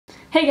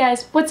Hey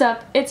guys, what's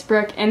up? It's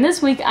Brooke, and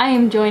this week I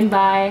am joined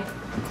by...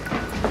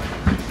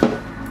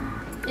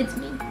 It's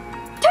me.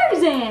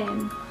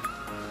 Tarzan!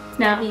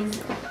 No.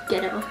 Abby's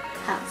ghetto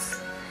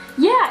house.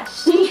 Yeah,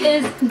 she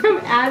is from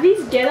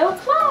Abby's Ghetto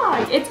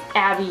Vlog. It's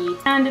Abby.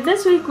 And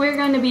this week we're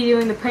going to be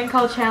doing the prank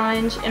call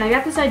challenge, and I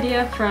got this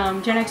idea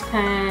from Gen X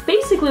Pen.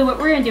 Basically what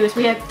we're going to do is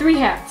we have 3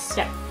 hats.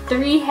 Yeah,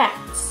 3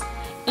 hats.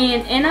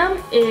 And in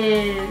them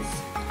is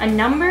a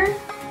number,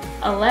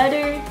 a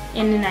letter,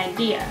 and an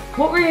idea.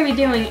 What we're going to be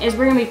doing is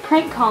we're going to be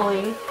prank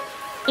calling,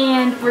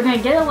 and we're going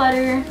to get a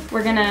letter,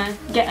 we're going to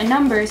get a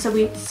number so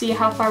we see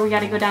how far we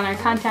got to go down our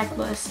contact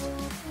list,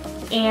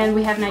 and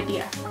we have an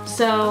idea.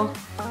 So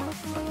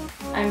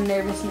I'm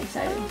nervous and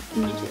excited.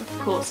 Me too.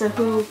 Cool. So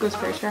who goes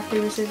first? Rock,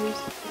 paper, scissors?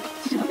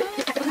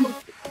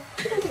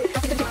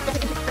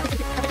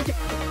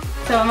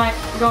 So am I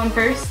going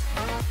first?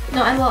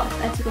 No, I lost.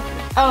 I have to go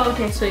first. Oh,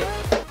 okay, sweet.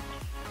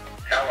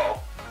 Hello.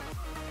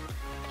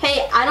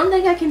 Hey, I don't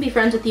think I can be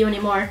friends with you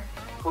anymore.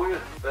 Who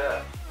is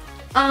this?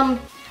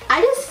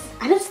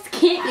 I just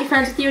can't be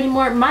friends with you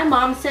anymore. My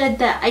mom said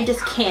that I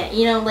just can't,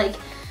 you know, like,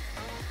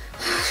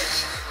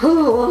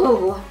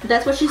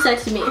 that's what she said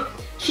to me.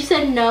 She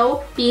said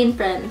no being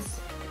friends.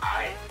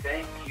 I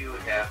think you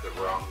have the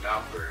wrong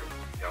number,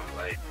 young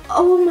lady.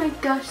 Oh my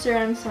gosh, sir,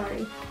 I'm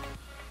sorry.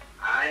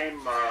 I'm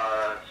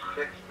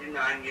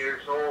 69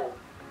 years old,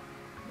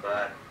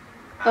 but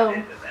Oh.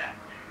 I'm into that.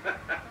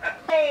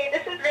 Hey,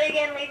 this is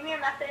Reagan. Leave me a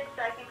message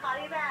so I can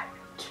call you back.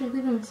 Should I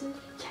leave a message?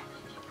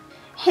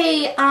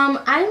 Hey,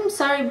 I'm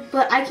sorry,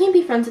 but I can't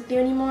be friends with you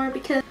anymore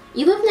because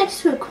you live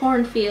next to a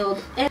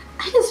cornfield, and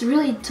I just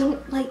really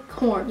don't like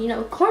corn. You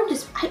know, corn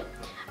just,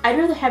 I'd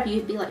rather have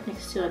you be like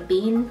next to a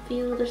bean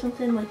field or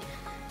something. Like,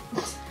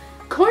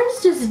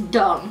 corn's just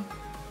dumb.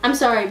 I'm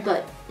sorry,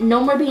 but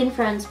no more being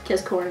friends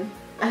because corn.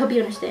 I hope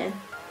you understand.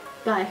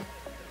 Bye.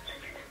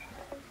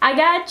 I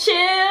got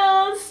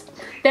chills.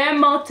 They're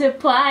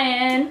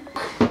multiplying.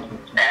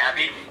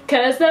 Abby?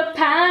 'Cause the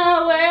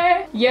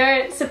power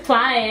you're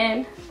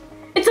supplying,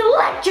 it's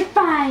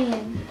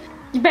electrifying.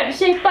 You better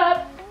shape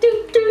up,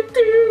 do do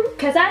do,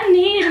 'cause I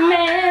need a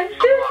man,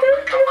 do do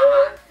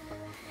do.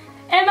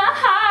 And my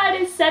heart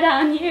is set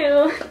on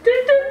you,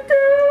 do do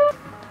do.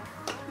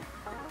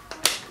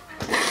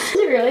 Is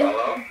it really?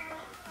 Hello?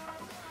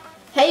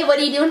 Hey, what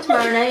are you doing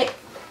tomorrow night?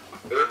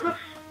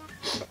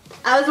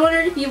 I was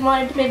wondering if you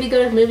wanted to maybe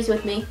go to the movies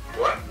with me.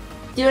 What?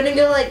 Do you want to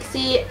go like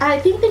see, I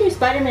think the new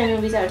Spider-Man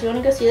movie's out. Do you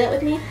want to go see that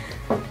with me?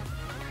 1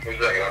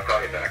 second, I'll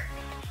call you back.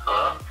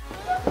 Huh?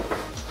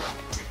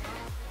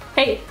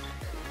 Hey,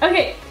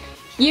 okay,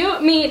 you,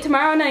 me,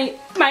 tomorrow night,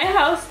 my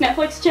house,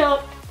 Netflix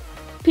chill,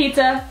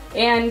 pizza,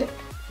 and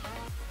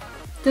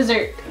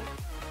dessert.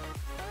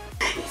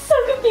 He's so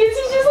confused,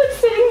 he's just like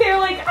sitting there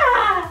like,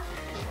 ah!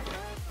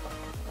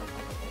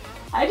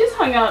 I just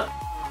hung up.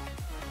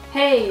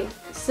 Hey,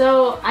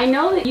 so I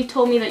know that you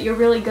told me that you're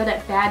really good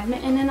at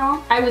badminton and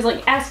all. I was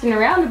like asking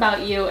around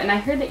about you, and I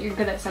heard that you're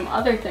good at some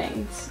other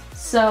things.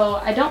 So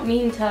I don't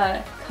mean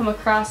to come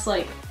across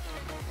like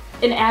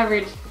an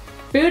average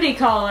booty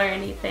call or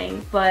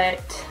anything,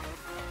 but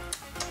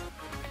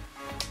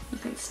you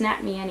can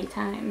snap me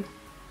anytime.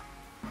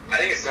 I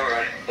think it's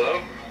alright.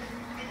 Hello?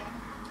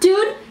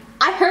 Dude,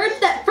 I heard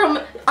that from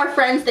our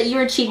friends that you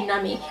were cheating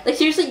on me. Like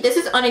seriously, this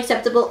is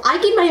unacceptable. I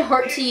gave my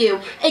heart to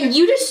you, and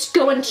you just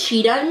go and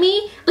cheat on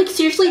me? Like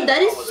seriously,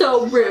 that is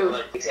so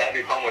rude. It's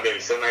Abby phone with her,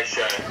 so nice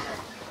shot.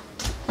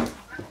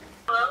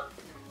 Hello?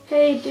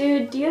 Hey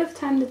dude, do you have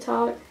time to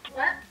talk?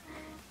 What?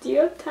 Do you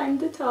have time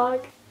to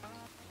talk?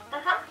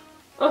 Uh-huh.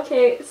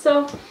 Okay,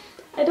 so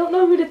I don't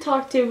know who to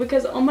talk to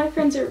because all my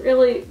friends are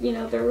really, you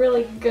know, they're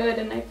really good,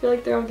 and I feel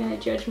like they're all gonna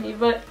judge me,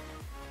 but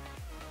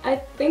I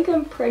think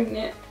I'm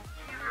pregnant.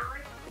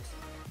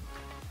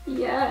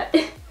 Yeah.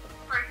 I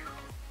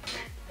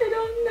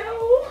don't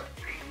know.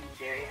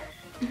 Serious?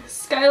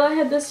 Skyla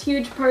had this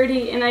huge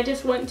party and I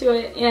just went to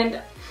it, and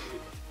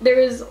there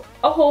was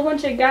a whole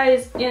bunch of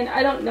guys, and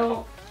I don't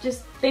know,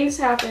 just things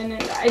happen,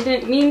 and I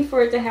didn't mean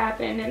for it to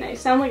happen, and I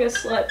sound like a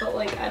slut, but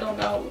like, I don't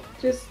know,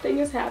 just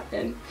things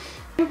happen.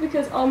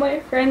 Because all my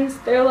friends,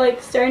 they're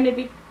like starting to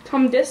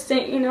become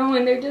distant, you know,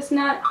 and they're just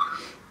not,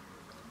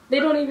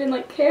 they don't even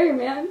like care,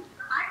 man.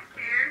 I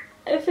care.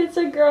 If it's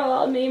a girl,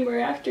 I'll name her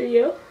after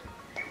you.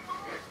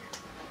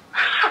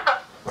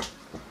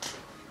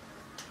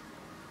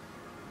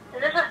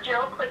 Is this a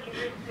joke? Like, is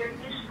it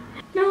serious?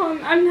 No,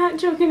 I'm not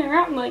joking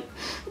around, like,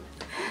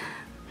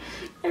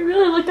 I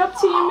really look up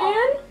to you,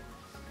 man.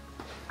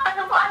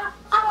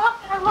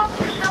 I love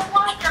you so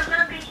much. I'm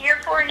gonna be here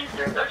for you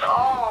through this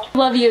all.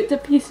 Love you to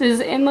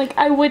pieces, and like,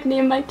 I would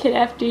name my kid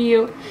after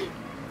you.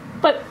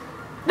 But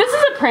this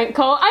is a prank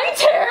call. I'm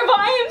terrible.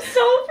 I am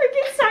so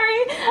freaking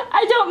sorry.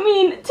 I don't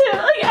mean to,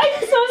 like,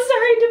 I'm so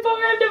sorry,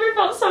 Deborah. I've never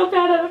felt so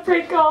bad at a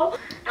prank call.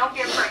 Don't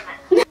get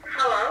pregnant.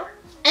 Hello?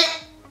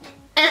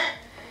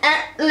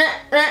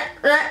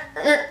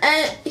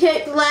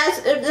 Okay,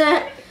 last,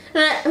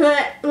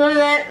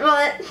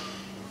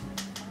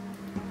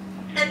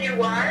 Said you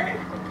what?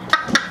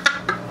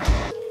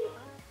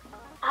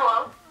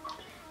 Hello?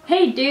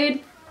 Hey,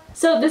 dude.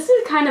 So this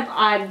is kind of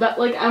odd, but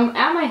like I'm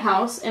at my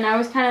house and I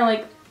was kind of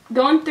like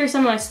going through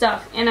some of my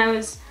stuff and I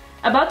was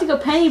about to go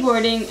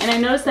pennyboarding and I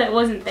noticed that it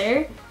wasn't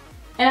there.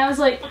 And I was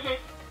like,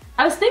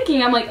 I was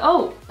thinking, I'm like,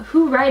 oh,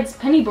 who rides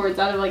pennyboards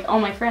out of like all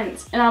my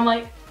friends? And I'm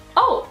like,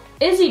 oh,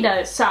 Izzy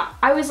does. So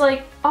I was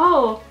like,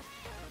 oh,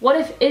 what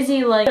if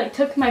Izzy like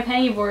took my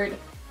pennyboard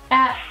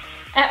at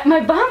my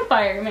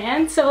bonfire,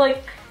 man? So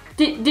like,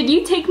 did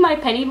you take my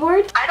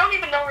pennyboard? I don't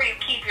even know where you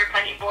keep your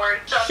penny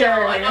board. So Sure.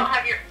 no, I don't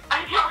have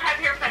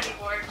your penny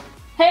board.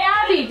 Hey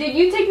Abby, did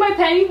you take my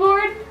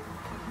pennyboard?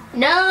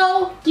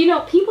 No. You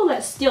know, people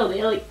that steal,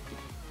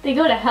 they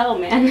go to hell,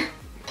 man.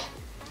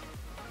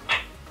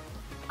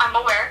 I'm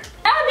aware.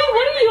 Abby,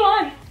 what are you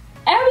on?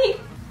 Abby,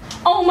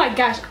 oh my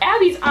gosh,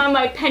 Abby's on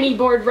my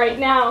pennyboard right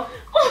now.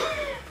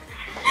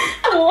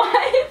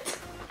 What?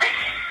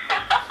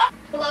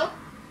 Hello?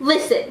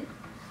 Listen,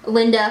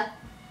 Linda,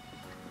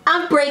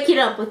 I'm breaking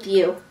up with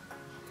you.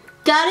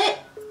 Got it?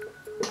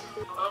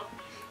 Hello?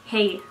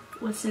 Hey,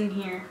 listen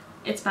here.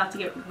 It's about to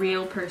get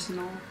real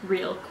personal,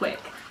 real quick.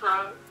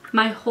 From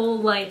My whole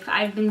life,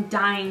 I've been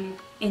dying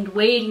and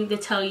waiting to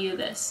tell you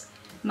this.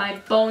 My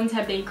bones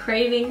have been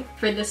craving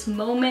for this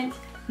moment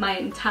my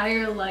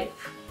entire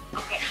life.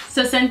 okay.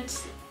 So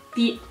since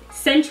the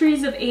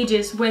centuries of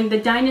ages when the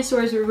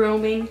dinosaurs were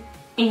roaming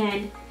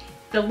and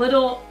the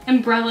little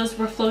umbrellas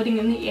were floating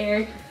in the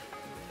air,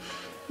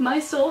 my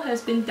soul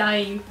has been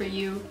dying for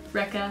you,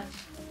 Rekka.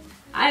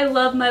 I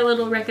love my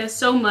little Rekka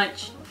so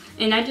much,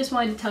 and I just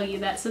wanted to tell you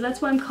that. So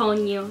that's why I'm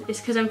calling you, is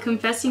because I'm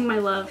confessing my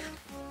love,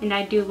 and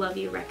I do love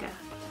you, Rekka.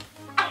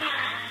 I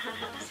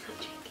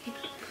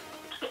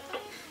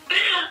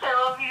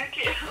love you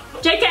too.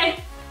 JK!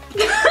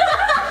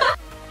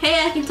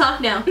 Hey, I can talk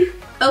now.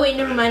 Oh wait,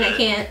 never mind, I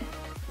can't.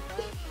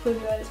 Do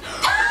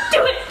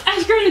it!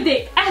 Ask her on a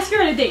date! Ask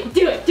her on a date!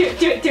 Do it! Do it!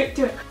 Do it! Do it!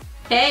 Do it!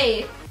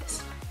 Hey,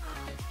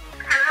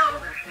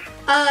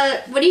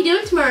 Hello. what are you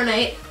doing tomorrow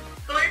night?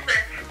 Who is this?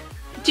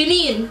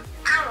 Janine.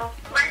 Oh,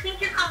 well, I think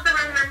you called the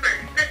wrong number.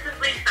 This is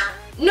Lisa.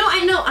 No,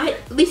 I know.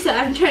 Lisa,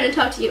 I'm trying to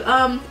talk to you.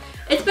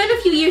 It's been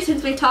a few years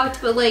since we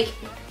talked, but like,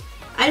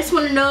 I just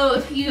want to know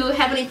if you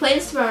have any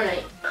plans tomorrow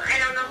night. I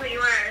don't know who you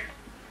are.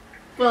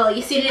 Well,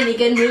 you seen any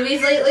good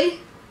movies lately?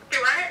 Do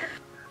what?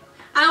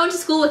 I went to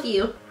school with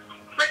you.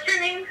 What's your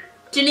name?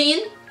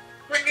 Janine?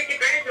 When did you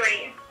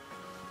graduate?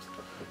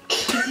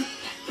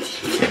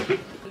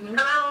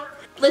 Hello?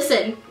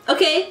 Listen,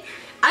 okay?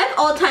 I have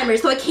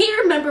Alzheimer's, so I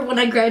can't remember when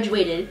I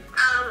graduated.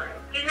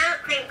 Do not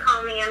prank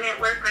call me. I'm at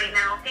work right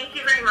now. Thank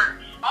you very much.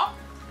 Oh?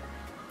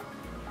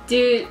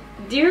 Dude,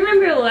 do you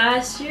remember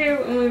last year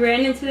when we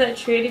ran into that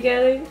tree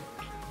together?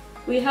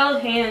 We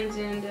held hands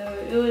and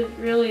it was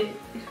really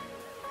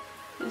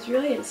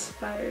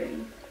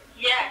inspiring.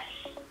 Yes.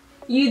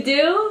 You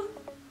do?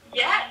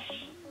 Yes.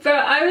 Bro,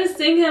 I was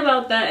thinking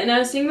about that and I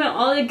was thinking about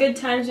all the good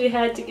times we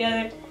had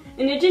together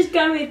and it just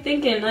got me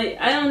thinking, like,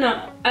 I don't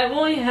know. I've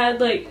only had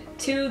like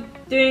 2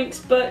 drinks,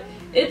 but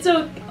it's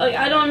okay, like,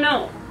 I don't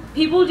know.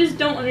 People just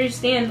don't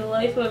understand the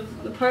life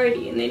of the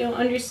party and they don't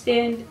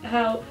understand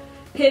how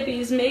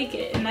hippies make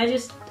it, and I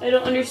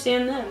don't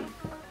understand them.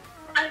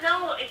 I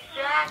know,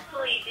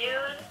 exactly,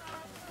 dude.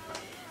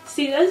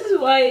 See, this is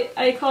why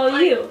I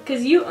call you,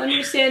 because you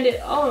understand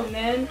it all,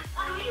 man.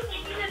 When we went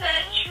into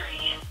that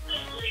tree,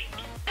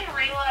 I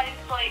realized,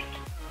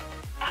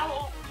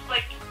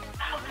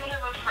 how good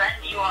of a friend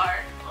you are.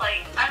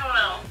 Like, I don't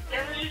know,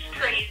 it was just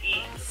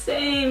crazy.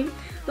 Same.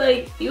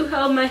 Like, you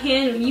held my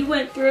hand and you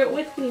went through it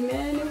with me,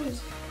 man. It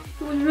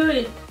was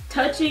really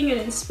touching and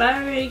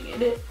inspiring,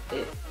 and it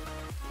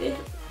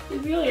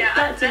really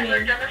got to me.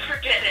 I'm never gonna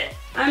forget it.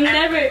 I'm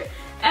never,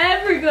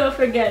 ever gonna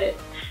forget it.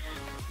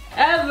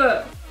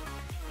 Ever.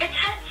 It's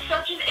had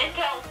such an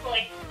impact,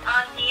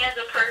 on me as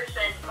a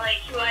person,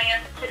 who I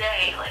am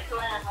today, who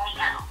I am right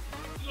now.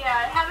 Yeah,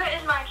 I have it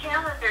in my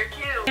calendar,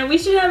 too. And we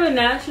should have a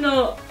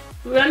national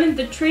running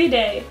the tree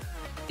day.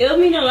 It'll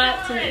mean a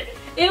lot to me.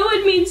 It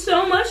would mean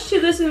so much to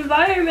this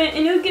environment,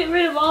 and it would get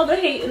rid of all the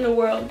hate in the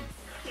world.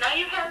 Now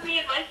you have me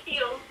in my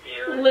feels,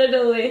 dude.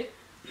 Literally.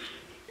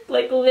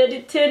 Like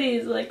little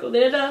titties, like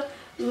little.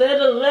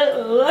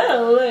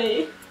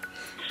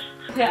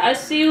 Okay, I'll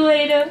see you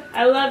later.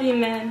 I love you,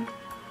 man.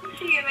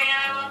 See you, man.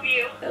 I love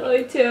you. I love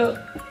you too.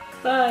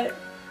 Bye.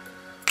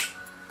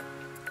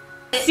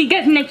 See you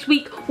guys next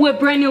week with a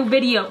brand new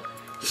video.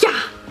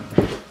 Yeah!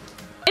 And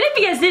if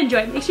you guys did enjoy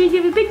it, make sure you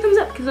give it a big thumbs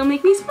up because it'll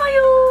make me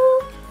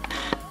smile.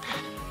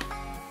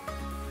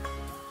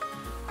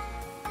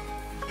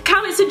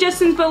 Comment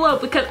suggestions below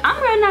because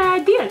I'm running out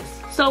of ideas.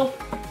 So,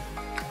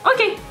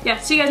 okay, yeah,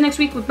 see you guys next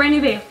week with a brand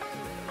new video.